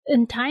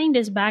in tying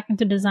this back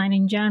into design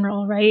in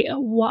general, right?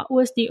 What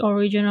was the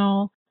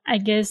original, I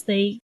guess,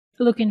 the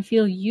look and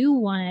feel you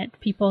wanted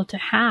people to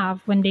have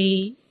when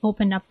they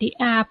opened up the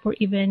app, or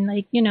even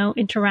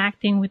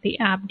interacting with the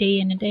app day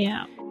in and day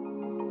out?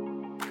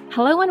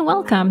 Hello and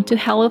welcome to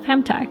Hello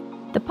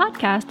Femtech, the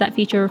podcast that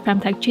features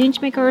Femtech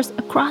changemakers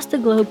across the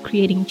globe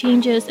creating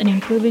changes and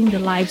improving the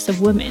lives of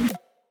women.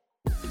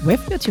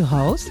 With your two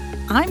hosts,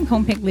 I'm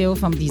Kompik Liu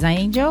from Design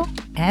Angel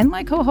and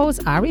my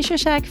co-host Ari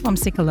Shashak from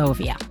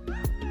Psycholovia.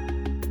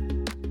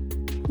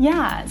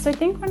 Yeah, so I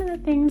think one of the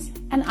things,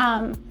 and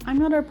I'm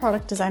not a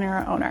product designer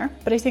or owner,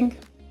 but I think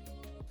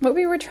what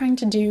we were trying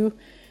to do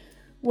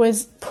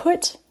was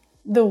put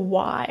the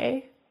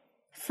why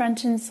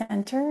front and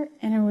center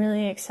in a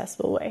really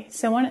accessible way.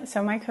 So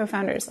my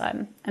co-founder is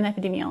an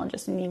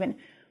epidemiologist and even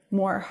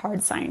more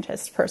hard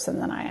scientist person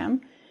than I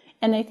am.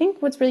 And I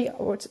think what's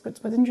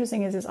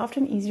interesting is it's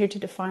often easier to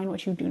define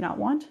what you do not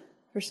want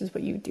versus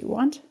what you do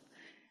want.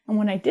 And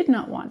what I did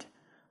not want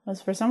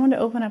was for someone to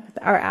open up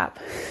our app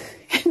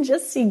and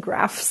just see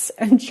graphs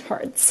and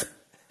charts.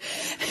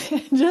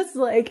 just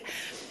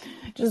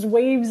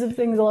waves of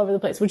things all over the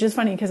place, which is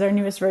funny because our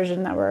newest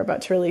version that we're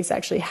about to release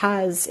actually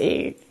has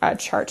a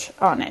chart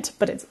on it,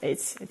 but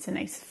it's a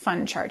nice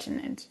fun chart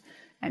and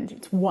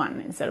it's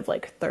one instead of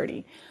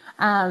 30.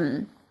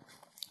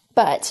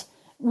 But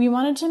we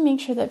wanted to make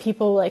sure that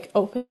people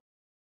opened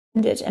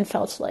it and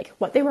felt like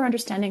what they were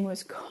understanding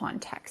was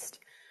context,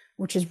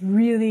 which is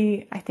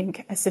really, I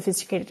think, a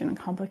sophisticated and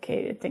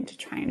complicated thing to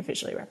try and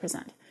visually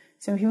represent.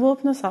 So when people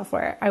open the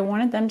software, I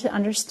wanted them to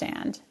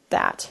understand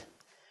that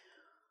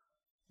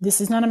this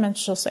is not a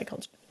menstrual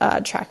cycle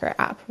tracker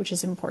app, which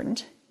is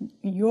important.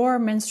 Your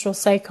menstrual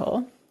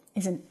cycle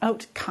is an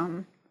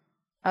outcome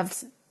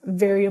of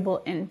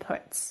variable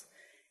inputs.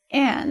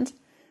 And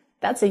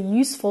that's a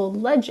useful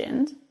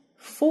legend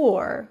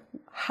for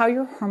how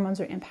your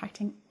hormones are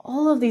impacting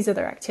all of these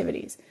other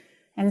activities.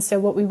 And so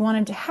what we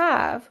wanted to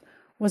have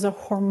was a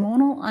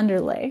hormonal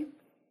underlay,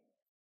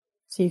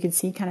 so you could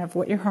see kind of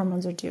what your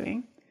hormones are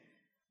doing,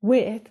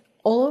 with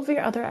all of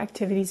your other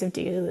activities of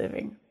daily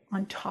living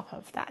on top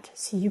of that.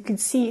 So you could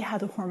see how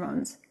the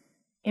hormones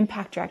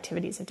impact your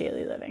activities of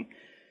daily living.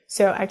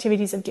 So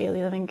activities of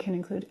daily living can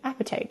include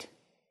appetite,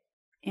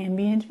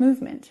 ambient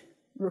movement,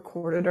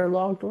 recorded or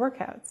logged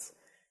workouts,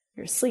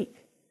 your sleep,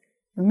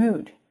 your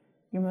mood,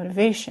 your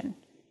motivation.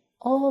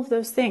 All of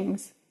those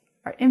things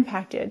are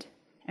impacted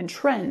and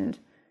trend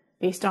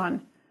based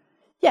on,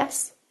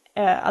 yes,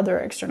 other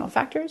external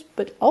factors,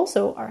 but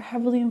also are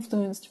heavily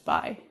influenced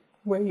by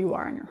where you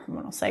are in your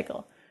hormonal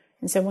cycle.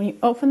 And so when you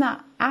open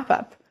that app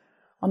up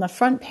on the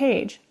front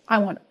page, I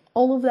want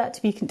all of that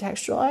to be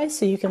contextualized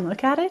so you can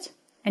look at it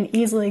and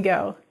easily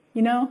go,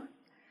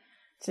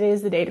 today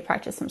is the day to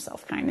practice some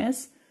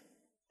self-kindness.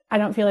 I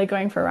don't feel like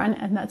going for a run,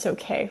 and that's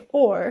okay.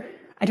 Or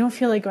I don't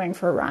feel like going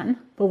for a run,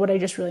 but what I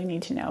just really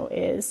need to know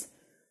is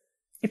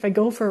if I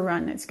go for a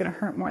run, it's going to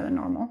hurt more than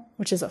normal,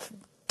 which is a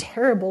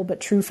terrible but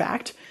true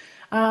fact.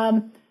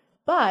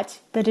 But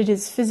that it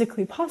is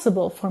physically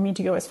possible for me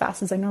to go as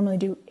fast as I normally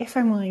do if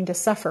I'm willing to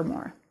suffer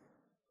more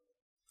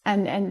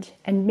and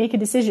make a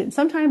decision.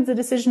 Sometimes the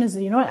decision is,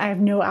 I have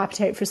no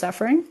appetite for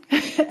suffering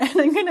and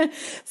I'm going to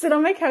sit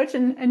on my couch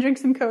and drink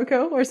some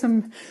cocoa or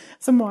some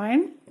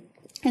wine.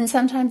 And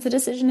sometimes the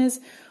decision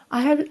is,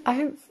 I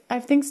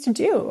have things to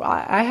do.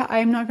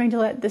 I'm not going to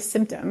let this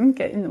symptom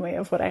get in the way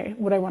of what I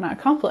want to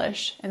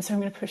accomplish. And so I'm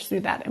going to push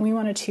through that. And we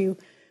wanted to,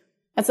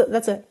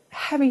 that's a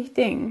heavy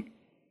thing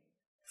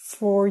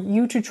for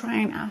you to try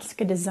and ask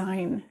a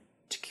design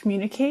to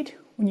communicate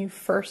when you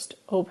first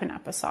open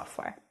up a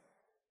software.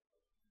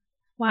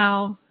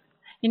 Wow.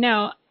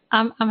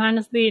 I'm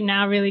honestly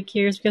now really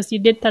curious because you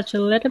did touch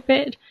a little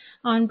bit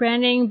on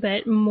branding,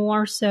 but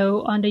more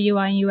so on the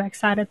UI and UX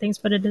side of things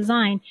for the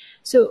design.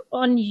 So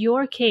on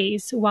your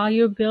case, while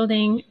you're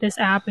building this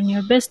app in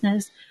your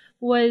business,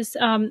 was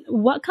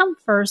what come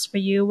first for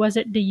you? Was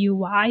it the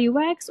UI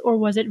UX or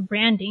was it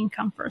branding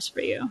come first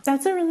for you?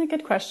 That's a really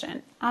good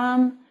question.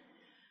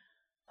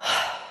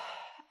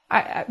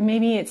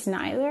 Maybe it's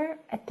neither.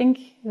 I think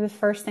the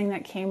first thing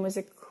that came was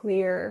a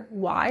clear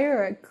why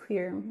or a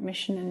clear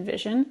mission and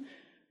vision,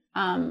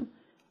 and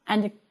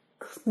a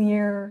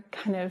clear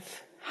kind of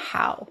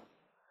how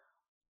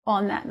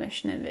on that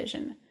mission and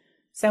vision.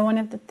 So one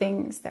of the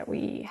things that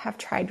we have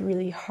tried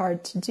really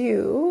hard to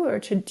do or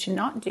to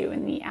not do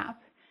in the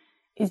app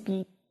is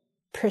be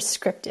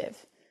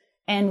prescriptive.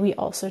 And we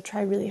also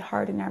try really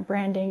hard in our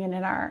branding and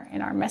in our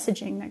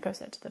messaging that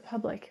goes out to the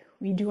public.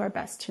 We do our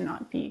best to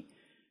not be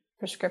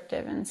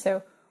prescriptive. And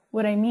so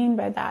what I mean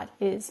by that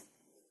is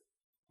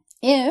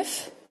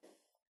if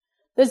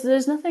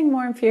there's nothing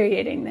more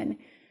infuriating than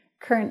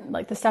current,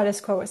 the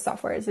status quo with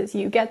software is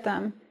you get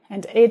them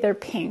and they're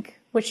pink,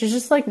 which is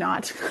just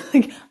not,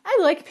 I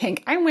like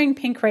pink. I'm wearing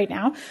pink right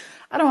now.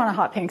 I don't want to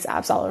hot pinks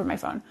apps all over my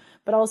phone.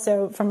 But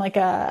also from a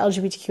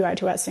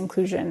LGBTQI2S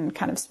inclusion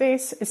kind of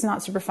space, it's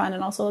not super fun.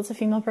 And also lots of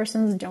female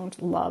persons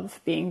don't love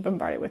being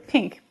bombarded with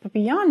pink. But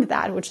beyond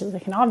that, which is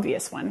an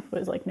obvious one,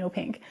 was no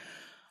pink.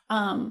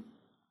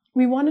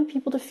 We wanted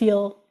people to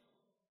feel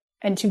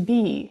and to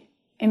be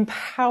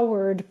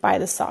empowered by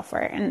the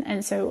software.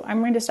 And so I'm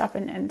going to stop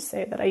and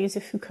say that I use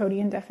a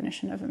Foucauldian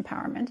definition of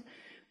empowerment,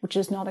 which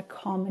is not a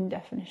common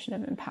definition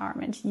of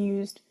empowerment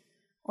used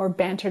or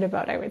bantered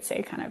about, I would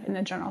say, kind of in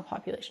the general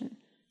population.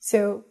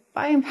 So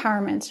by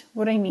empowerment,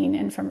 what I mean,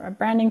 and from a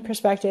branding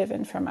perspective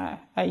and from a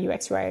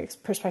UX UI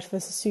perspective,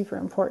 this is super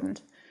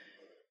important.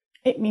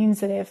 It means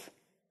that if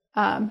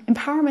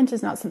empowerment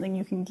is not something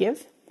you can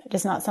give, it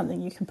is not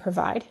something you can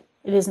provide,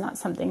 it is not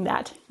something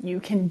that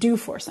you can do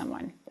for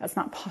someone. That's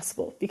not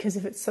possible, because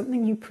if it's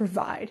something you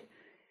provide,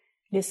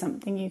 it is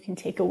something you can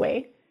take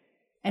away,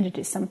 and it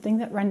is something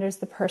that renders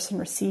the person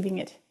receiving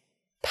it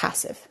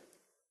passive.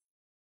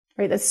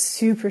 Right? That's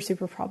super,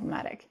 super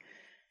problematic.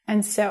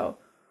 And so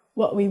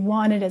what we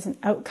wanted as an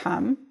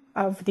outcome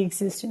of the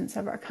existence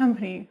of our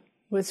company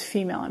was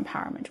female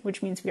empowerment,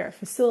 which means we are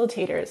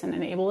facilitators and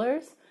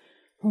enablers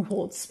who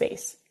hold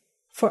space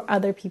for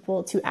other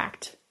people to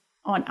act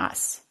on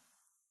us.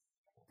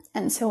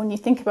 And so when you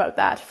think about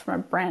that from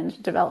a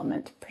brand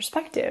development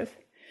perspective,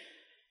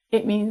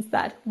 it means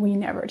that we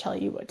never tell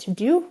you what to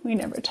do. We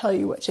never tell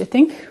you what to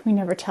think. We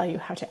never tell you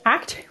how to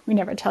act. We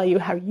never tell you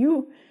how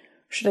you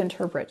should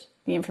interpret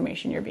the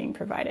information you're being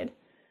provided.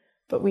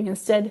 But we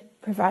instead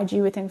provide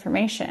you with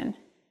information,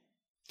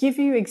 give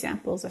you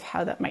examples of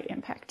how that might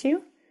impact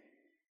you,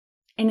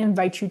 and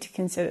invite you to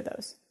consider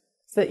those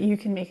so that you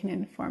can make an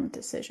informed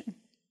decision.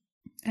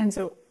 And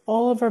so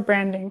all of our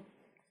branding,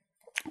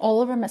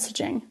 all of our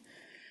messaging,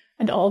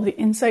 and all of the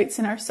insights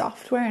in our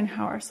software and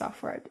how our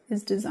software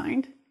is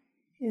designed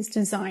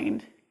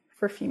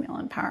for female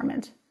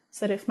empowerment.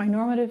 So that if my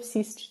normative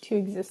ceased to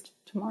exist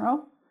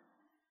tomorrow,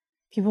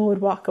 people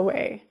would walk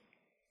away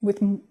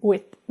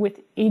with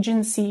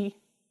agency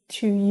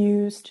to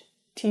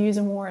use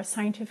a more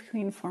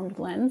scientifically informed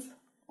lens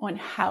on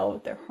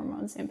how their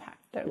hormones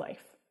impact their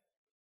life.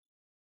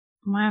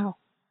 Wow.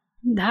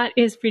 That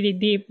is pretty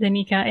deep,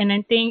 Danika. And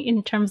I think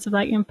in terms of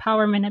like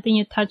empowerment, I think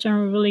you touched on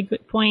a really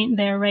good point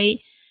there, right?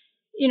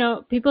 You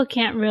know, people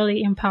can't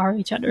really empower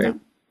each other. No.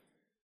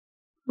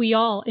 We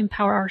all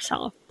empower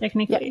ourselves,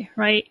 technically,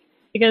 right?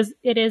 Because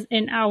it is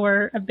in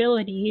our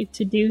ability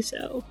to do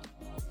so.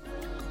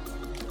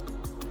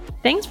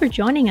 Thanks for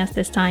joining us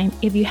this time.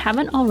 If you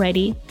haven't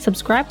already,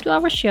 subscribe to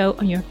our show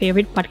on your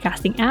favorite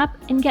podcasting app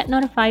and get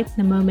notified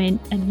the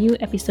moment a new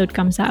episode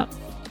comes out.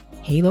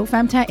 Halo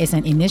Femtech is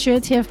an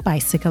initiative by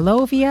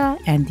Ciclovia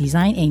and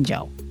Design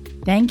Angel.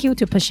 Thank you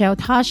to Pashel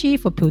Tashi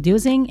for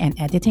producing and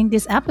editing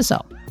this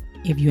episode.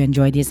 If you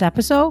enjoyed this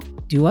episode,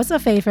 do us a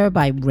favor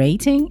by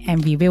rating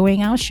and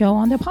reviewing our show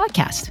on the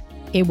podcast.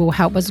 It will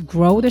help us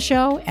grow the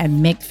show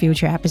and make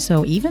future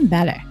episodes even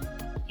better.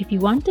 If you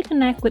want to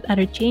connect with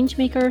other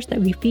changemakers that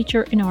we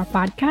feature in our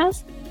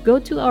podcast, go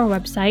to our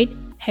website,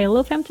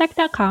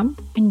 halofemtech.com,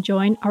 and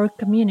join our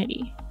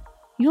community.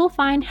 You'll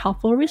find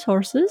helpful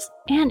resources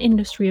and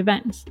industry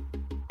events.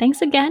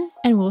 Thanks again,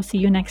 and we'll see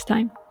you next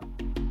time.